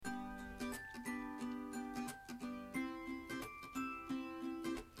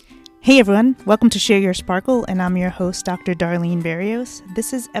Hey everyone, welcome to Share Your Sparkle, and I'm your host, Dr. Darlene Barrios.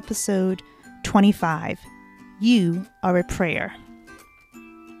 This is episode 25. You are a prayer.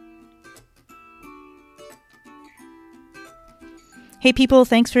 Hey people,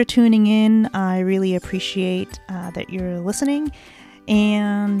 thanks for tuning in. I really appreciate that you're listening,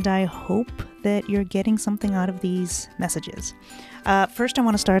 and I hope that you're getting something out of these messages. First, I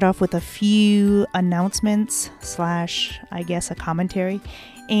want to start off with a few announcements / I guess a commentary.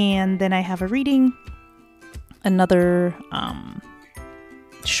 And then I have a reading, another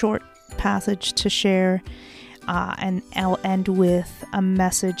short passage to share, and I'll end with a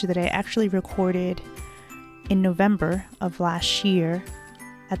message that I actually recorded in November of last year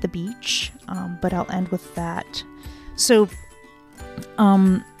at the beach, but I'll end with that. So,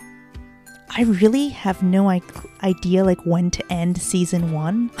 I really have no idea when to end season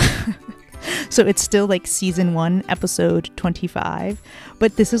 1. So it's still season 1, episode 25.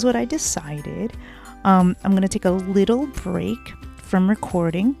 But this is what I decided. I'm going to take a little break from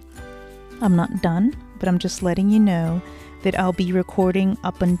recording. I'm not done, but I'm just letting you know that I'll be recording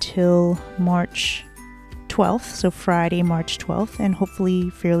up until March 12th. So Friday, March 12th, and hopefully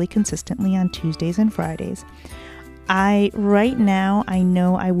fairly consistently on Tuesdays and Fridays. Right now, I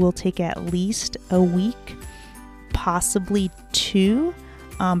know I will take at least a week, possibly 2,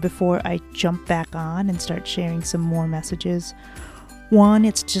 before I jump back on and start sharing some more messages. One,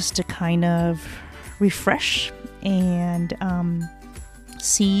 it's just to kind of refresh and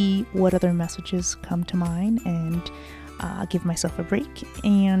see what other messages come to mind and give myself a break.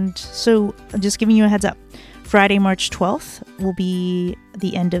 And so I'm just giving you a heads up. Friday, March 12th will be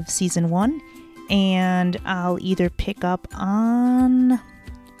the end of season 1, and I'll either pick up on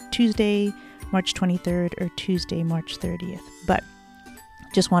Tuesday, March 23rd or Tuesday, March 30th. But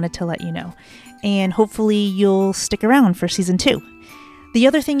just wanted to let you know. And hopefully you'll stick around for season 2. The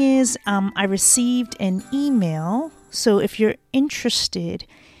other thing is I received an email. So if you're interested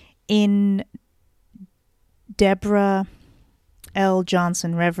in Deborah L.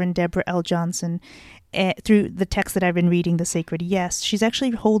 Johnson, Reverend Deborah L. Johnson, through the text that I've been reading, The Sacred Yes, she's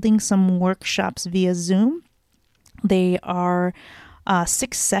actually holding some workshops via Zoom. They are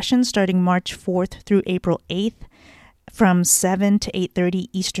 6 sessions starting March 4th through April 8th. From 7 to 8:30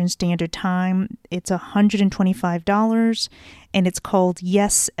 Eastern Standard Time. It's $125, and it's called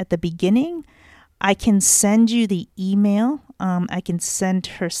Yes at the Beginning. I can send you the email. I can send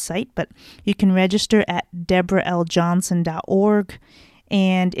her site, but you can register at deborah.ljohnson.org.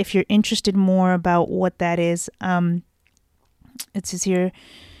 And if you're interested more about what that is, it says here,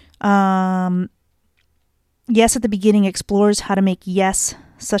 Yes at the Beginning explores how to make yes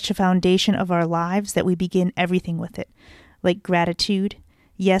such a foundation of our lives that we begin everything with it. Like gratitude,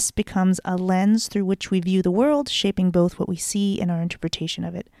 yes becomes a lens through which we view the world, shaping both what we see and our interpretation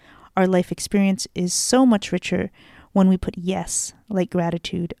of it. Our life experience is so much richer when we put yes, like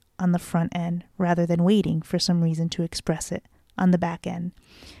gratitude, on the front end rather than waiting for some reason to express it on the back end.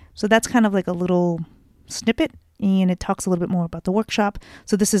 So that's kind of like a little snippet, and it talks a little bit more about the workshop.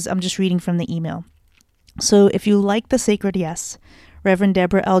 So I'm just reading from the email. So if you like The Sacred Yes, Reverend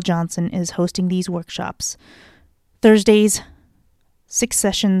Deborah L. Johnson is hosting these workshops. Thursdays, 6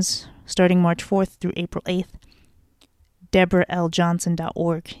 sessions starting March 4th through April 8th.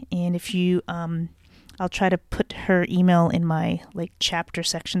 deborah.ljohnson.org. And if you, I'll try to put her email in my chapter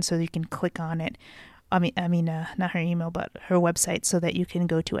section so you can click on it. Not her email, but her website so that you can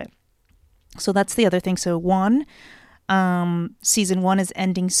go to it. So that's the other thing. So 1, season 1 is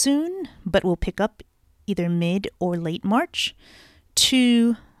ending soon, but we'll pick up either mid or late March.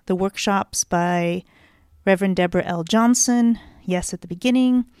 2, the workshops by Reverend Deborah L. Johnson, Yes at the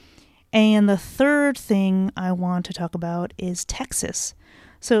Beginning. And the third thing I want to talk about is Texas.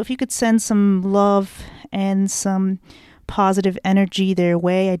 So if you could send some love and some positive energy their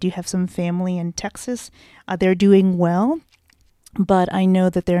way. I do have some family in Texas. They're doing well, but I know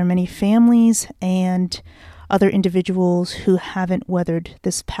that there are many families and other individuals who haven't weathered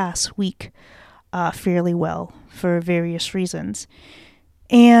this past week fairly well for various reasons.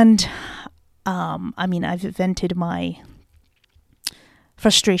 And I've vented my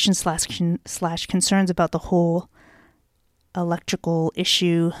frustration slash concerns about the whole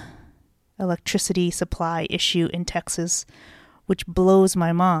electricity supply issue in Texas, which blows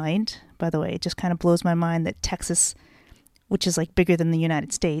my mind. By the way, it just kind of blows my mind that Texas, which is bigger than the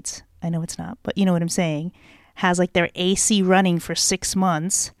United States, I know it's not, but you know what I'm saying, has their AC running for 6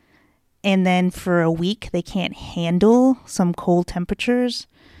 months, and then for a week they can't handle some cold temperatures.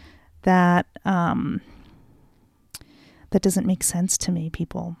 That doesn't make sense to me,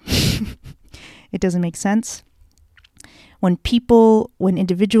 people. It doesn't make sense. when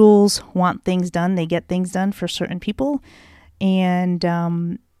individuals want things done, they get things done for certain people. And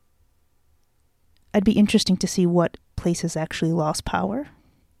it'd be interesting to see what places actually lost power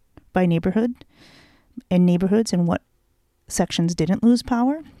by neighborhoods and what sections didn't lose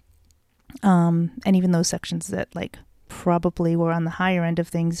power. And even those sections that like probably were on the higher end of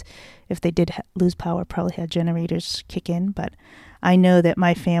things, if they did lose power, probably had generators kick in. But I know that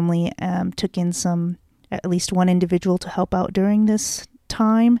my family took in at least one individual to help out during this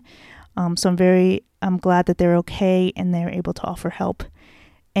time. So I'm glad that they're okay and they're able to offer help.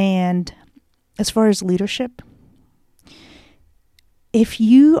 And as far as leadership, if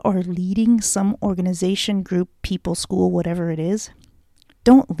you are leading some organization, group, people, school, whatever it is,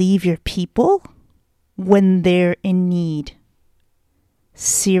 don't leave your people when they're in need.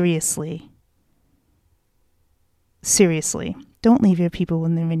 Seriously. Don't leave your people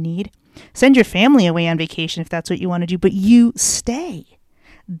when they're in need. Send your family away on vacation if that's what you want to do, but you stay.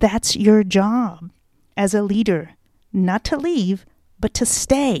 That's your job as a leader, not to leave, but to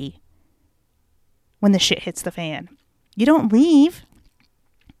stay when the shit hits the fan. You don't leave.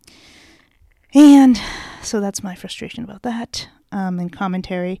 And so that's my frustration about that and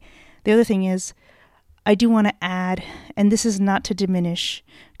commentary. The other thing is, I do want to add, and this is not to diminish,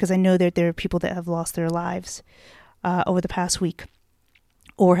 because I know that there are people that have lost their lives over the past week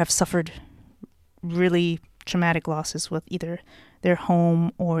or have suffered really traumatic losses with either their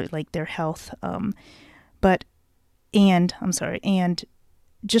home or like their health. And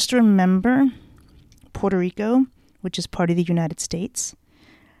just remember Puerto Rico, which is part of the United States.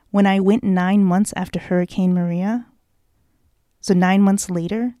 When I went 9 months after Hurricane Maria, so 9 months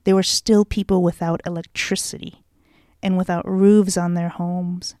later, there were still people without electricity and without roofs on their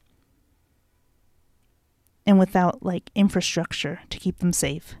homes and without like infrastructure to keep them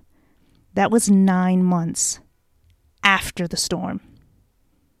safe. That was 9 months after the storm.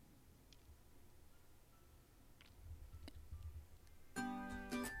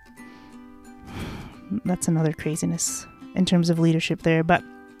 That's another craziness in terms of leadership there, but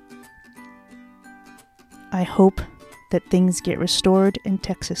I hope that things get restored in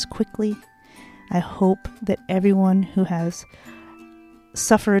Texas quickly. I hope that everyone who has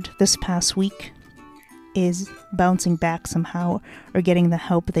suffered this past week is bouncing back somehow or getting the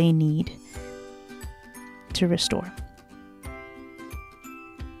help they need to restore.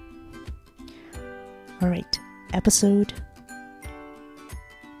 All right, episode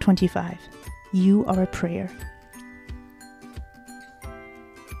 25. You are a prayer.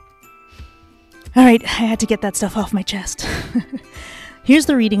 All right, I had to get that stuff off my chest. Here's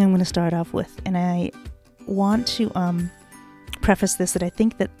the reading I'm going to start off with, and I want to preface this that I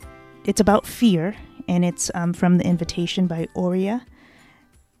think that it's about fear, and it's from The Invitation by Oria.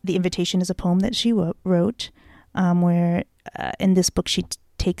 The Invitation is a poem that she wrote, where in this book she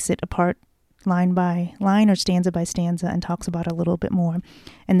takes it apart line by line or stanza by stanza and talks about it a little bit more.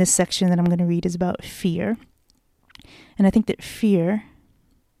 And this section that I'm going to read is about fear. And I think that fear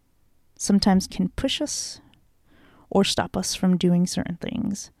sometimes can push us or stop us from doing certain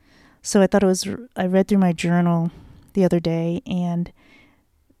things. So I read through my journal the other day, and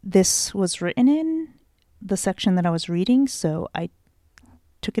this was written in the section that I was reading, so I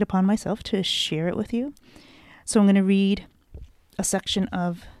took it upon myself to share it with you. So I'm going to read a section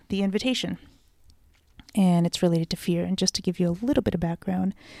of The Invitation, and it's related to fear. And just to give you a little bit of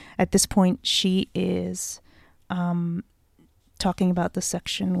background, at this point she is talking about the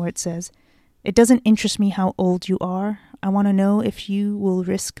section where it says, "It doesn't interest me how old you are. I want to know if you will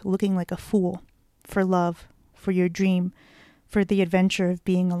risk looking like a fool for love, for your dream, for the adventure of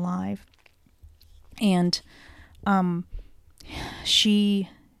being alive." And she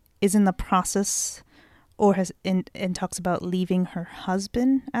is in the process and talks about leaving her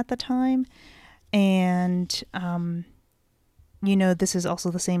husband at the time. And, this is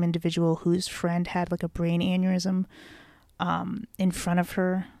also the same individual whose friend had like a brain aneurysm in front of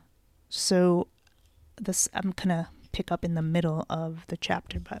her. So I'm going to pick up in the middle of the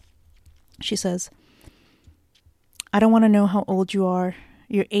chapter, but she says, "I don't want to know how old you are.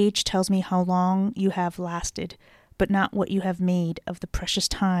 Your age tells me how long you have lasted, but not what you have made of the precious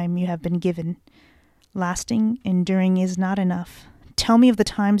time you have been given. Lasting, enduring is not enough. Tell me of the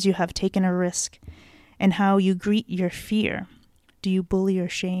times you have taken a risk and how you greet your fear. Do you bully or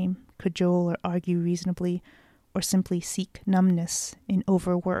shame, cajole or argue reasonably, or simply seek numbness in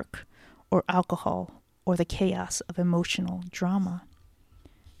overwork or alcohol or the chaos of emotional drama?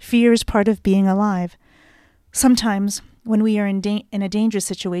 Fear is part of being alive. Sometimes, when we are in a dangerous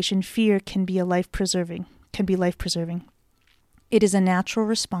situation, fear can be life-preserving. It is a natural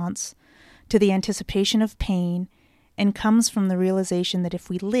response to the anticipation of pain and comes from the realization that if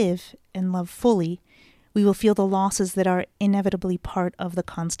we live and love fully, we will feel the losses that are inevitably part of the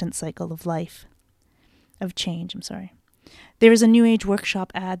constant cycle of change. There is a New Age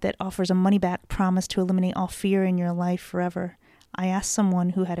workshop ad that offers a money-back promise to eliminate all fear in your life forever. I asked someone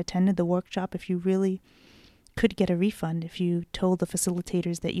who had attended the workshop if you really could get a refund if you told the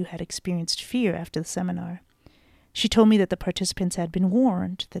facilitators that you had experienced fear after the seminar. She told me that the participants had been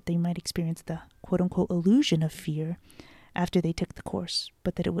warned that they might experience the quote-unquote illusion of fear after they took the course,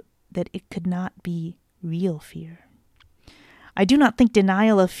 but that it could not be real fear. I do not think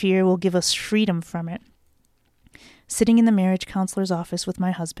denial of fear will give us freedom from it. Sitting in the marriage counselor's office with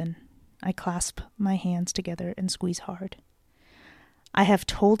my husband, I clasp my hands together and squeeze hard. I have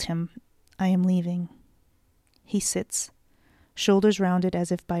told him I am leaving. He sits, shoulders rounded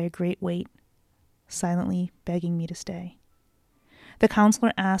as if by a great weight, silently begging me to stay. The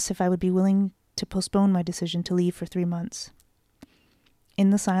counselor asks if I would be willing to postpone my decision to leave for 3 months.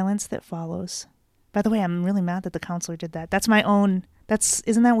 In the silence that follows, by the way, I'm really mad that the counselor did that.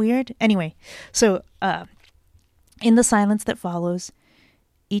 Isn't that weird? Anyway, so in the silence that follows,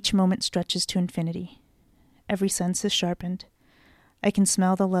 each moment stretches to infinity. Every sense is sharpened. I can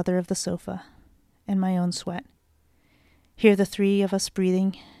smell the leather of the sofa and my own sweat. Hear the three of us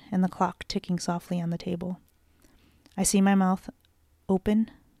breathing and the clock ticking softly on the table. I see my mouth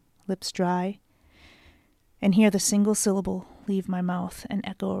open, lips dry, and hear the single syllable leave my mouth and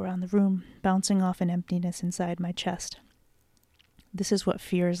echo around the room, bouncing off an emptiness inside my chest. This is what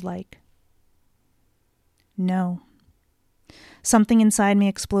fear is like. No. Something inside me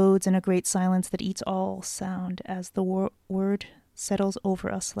explodes in a great silence that eats all sound as the word settles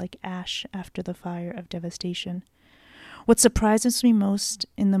over us like ash after the fire of devastation. What surprises me most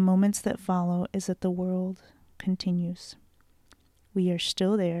in the moments that follow is that the world continues. We are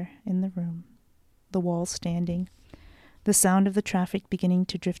still there in the room, the walls standing, the sound of the traffic beginning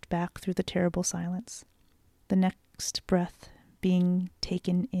to drift back through the terrible silence, the next breath being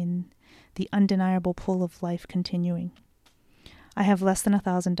taken in, the undeniable pull of life continuing. I have less than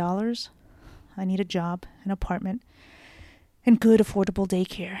 $1,000. I need a job, an apartment, and good affordable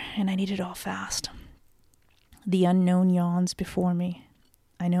daycare, and I need it all fast. The unknown yawns before me.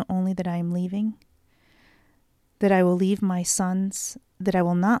 I know only that I am leaving, that I will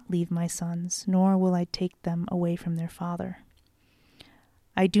not leave my sons, nor will I take them away from their father.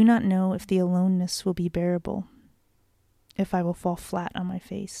 I do not know if the aloneness will be bearable, if I will fall flat on my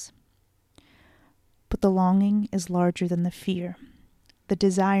face. But the longing is larger than the fear, the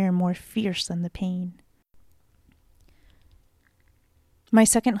desire more fierce than the pain. My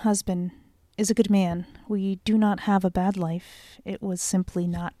second husband is a good man. We do not have a bad life. It was simply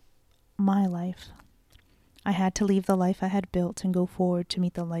not my life. I had to leave the life I had built and go forward to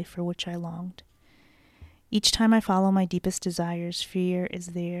meet the life for which I longed. Each time I follow my deepest desires, fear is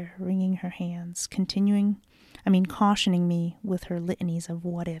there, wringing her hands, cautioning me with her litanies of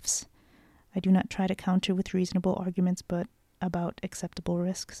what-ifs. I do not try to counter with reasonable arguments, but about acceptable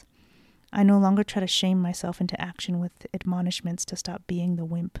risks. I no longer try to shame myself into action with admonishments to stop being the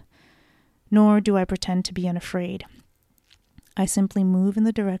wimp. Nor do I pretend to be unafraid. I simply move in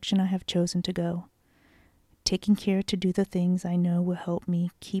the direction I have chosen to go, taking care to do the things I know will help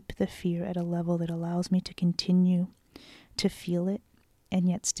me keep the fear at a level that allows me to continue to feel it and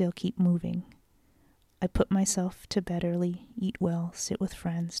yet still keep moving. I put myself to bed early, eat well, sit with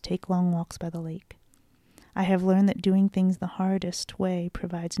friends, take long walks by the lake. I have learned that doing things the hardest way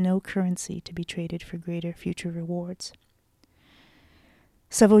provides no currency to be traded for greater future rewards.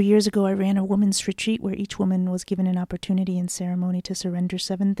 Several years ago, I ran a women's retreat where each woman was given an opportunity and ceremony to surrender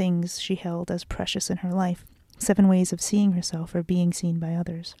 7 things she held as precious in her life, 7 ways of seeing herself or being seen by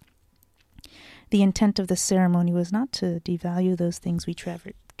others. The intent of this ceremony was not to devalue those things we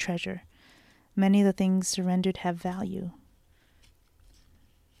treasure. Many of the things surrendered have value.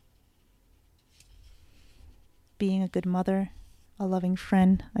 Being a good mother, a loving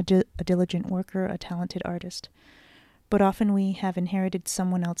friend, a diligent worker, a talented artist. But often we have inherited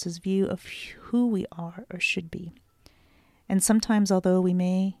someone else's view of who we are or should be. And sometimes, although we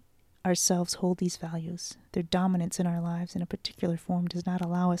may ourselves hold these values, their dominance in our lives in a particular form does not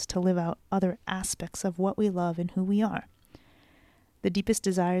allow us to live out other aspects of what we love and who we are. The deepest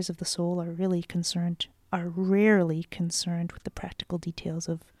desires of the soul are rarely concerned with the practical details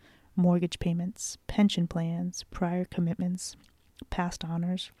of mortgage payments, pension plans, prior commitments, past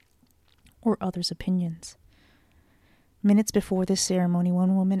honors, or others' opinions. Minutes before this ceremony,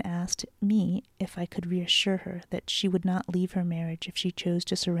 one woman asked me if I could reassure her that she would not leave her marriage if she chose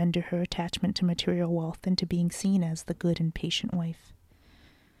to surrender her attachment to material wealth and to being seen as the good and patient wife.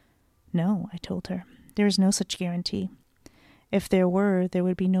 No, I told her. There is no such guarantee. If there were, there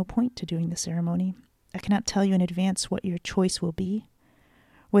would be no point to doing the ceremony. I cannot tell you in advance what your choice will be,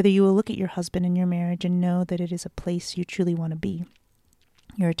 whether you will look at your husband in your marriage and know that it is a place you truly want to be.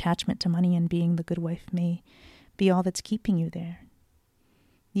 Your attachment to money and being the good wife may be all that's keeping you there.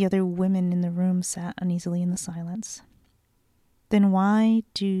 The other women in the room sat uneasily in the silence. Then why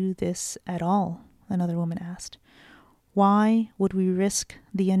do this at all? Another woman asked. Why would we risk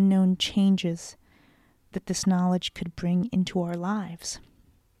the unknown changes that this knowledge could bring into our lives?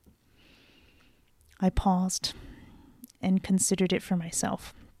 I paused and considered it for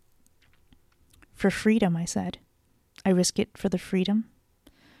myself. For freedom, I said. I risk it for the freedom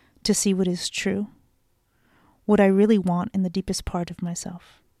to see what is true, what I really want in the deepest part of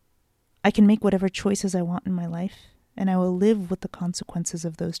myself. I can make whatever choices I want in my life, and I will live with the consequences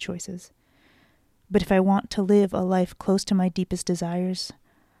of those choices. But if I want to live a life close to my deepest desires,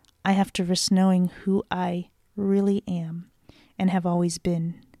 I have to risk knowing who I really am and have always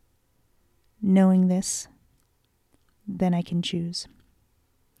been. Knowing this, then I can choose.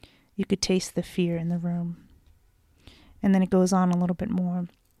 You could taste the fear in the room. And then it goes on a little bit more.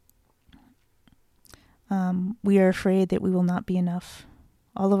 We are afraid that we will not be enough.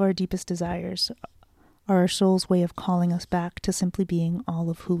 All of our deepest desires are our soul's way of calling us back to simply being all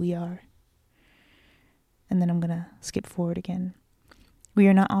of who we are. And then I'm going to skip forward again. We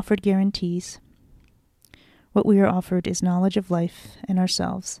are not offered guarantees. What we are offered is knowledge of life and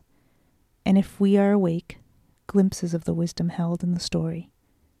ourselves. And if we are awake, glimpses of the wisdom held in the story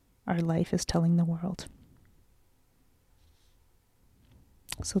our life is telling the world.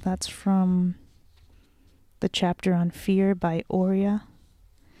 So that's from the chapter on fear by Oria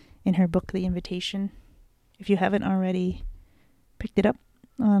in her book, The Invitation. If you haven't already picked it up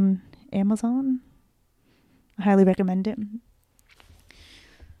on Amazon, I highly recommend it.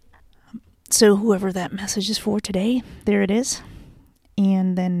 So whoever that message is for today, there it is.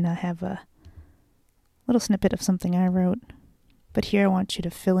 And then I have a little snippet of something I wrote. But here I want you to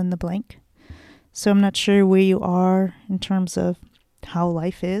fill in the blank. So I'm not sure where you are in terms of how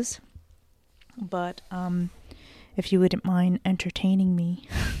life is. But if you wouldn't mind entertaining me.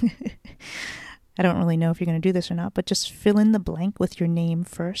 I don't really know if you're going to do this or not, but just fill in the blank with your name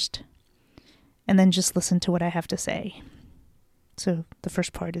first. And then just listen to what I have to say. So the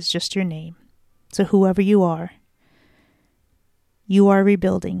first part is just your name. So whoever you are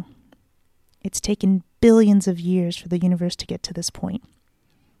rebuilding. It's taken billions of years for the universe to get to this point.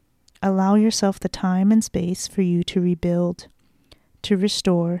 Allow yourself the time and space for you to rebuild, to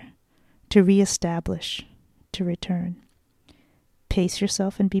restore, to reestablish, to return. Pace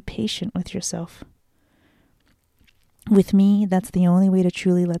yourself and be patient with yourself. With me, that's the only way to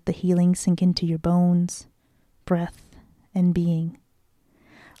truly let the healing sink into your bones, breath, and being.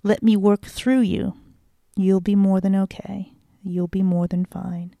 Let me work through you. You'll be more than okay. You'll be more than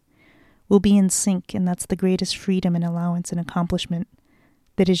fine. We'll be in sync, and that's the greatest freedom and allowance and accomplishment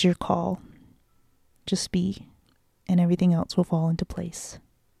that is your call. Just be, and everything else will fall into place.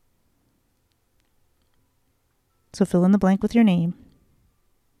 So fill in the blank with your name.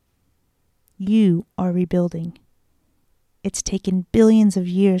 You are rebuilding. It's taken billions of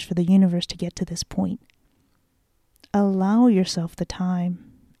years for the universe to get to this point. Allow yourself the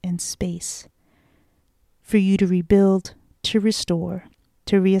time and space for you to rebuild, to restore,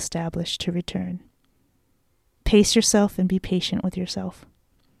 to reestablish, to return. Pace yourself and be patient with yourself.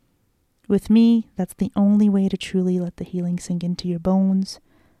 With me, that's the only way to truly let the healing sink into your bones,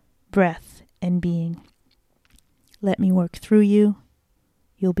 breath, and being. Let me work through you.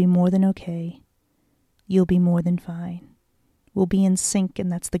 You'll be more than okay. You'll be more than fine. We'll be in sync,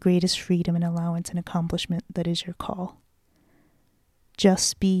 and that's the greatest freedom and allowance and accomplishment that is your call.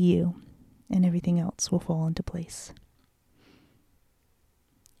 Just be you, and everything else will fall into place.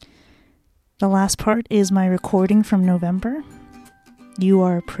 The last part is my recording from November. You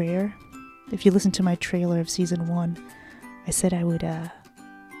Are a Prayer. If you listen to my trailer of season 1, I said I would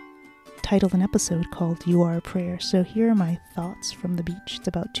title an episode called You Are a Prayer. So here are my thoughts from the beach. It's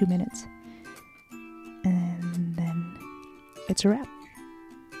about 2 minutes. And then it's a wrap.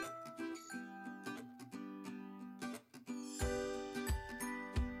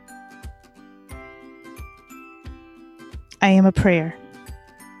 I Am a Prayer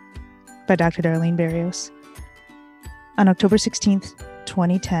by Dr. Darlene Barrios. On October 16th,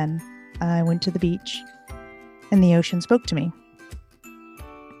 2010, I went to the beach and the ocean spoke to me.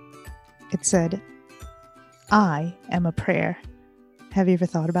 It said, I am a prayer. Have you ever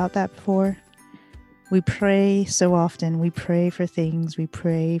thought about that before? We pray so often. We pray for things. We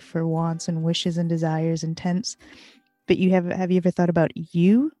pray for wants and wishes and desires, intents. But have you ever thought about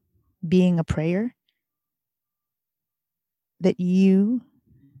you being a prayer? that you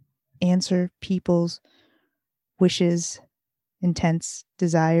answer people's wishes, intents,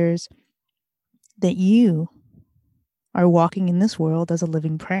 desires, that you are walking in this world as a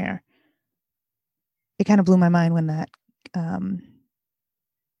living prayer. It kind of blew my mind when that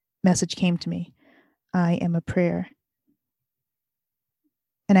message came to me. I am a prayer.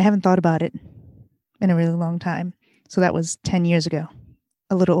 And I haven't thought about it in a really long time. So that was 10 years ago,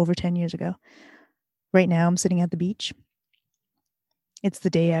 a little over 10 years ago. Right now, I'm sitting at the beach. It's the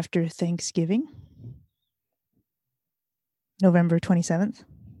day after Thanksgiving, November 27th,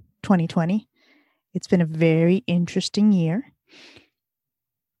 2020. It's been a very interesting year.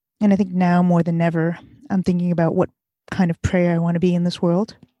 And I think now more than ever, I'm thinking about what kind of prayer I want to be in this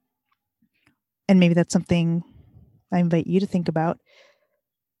world. And maybe that's something I invite you to think about.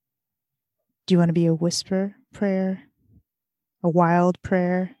 Do you want to be a whisper prayer, a wild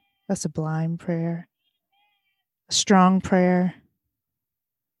prayer, a sublime prayer, a strong prayer,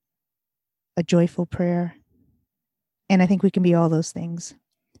 a joyful prayer? And I think we can be all those things,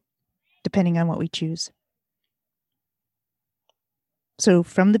 depending on what we choose. So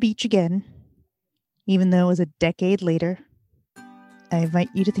from the beach again, even though it was a decade later, I invite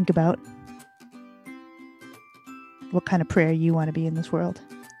you to think about what kind of prayer you want to be in this world.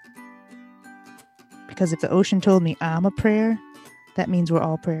 Because if the ocean told me I'm a prayer, that means we're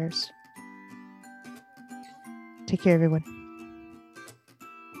all prayers. Take care, everyone.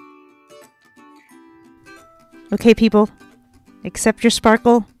 Okay, people, accept your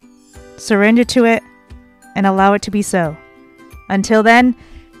sparkle, surrender to it, and allow it to be so. Until then,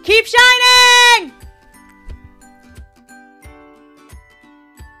 keep shining!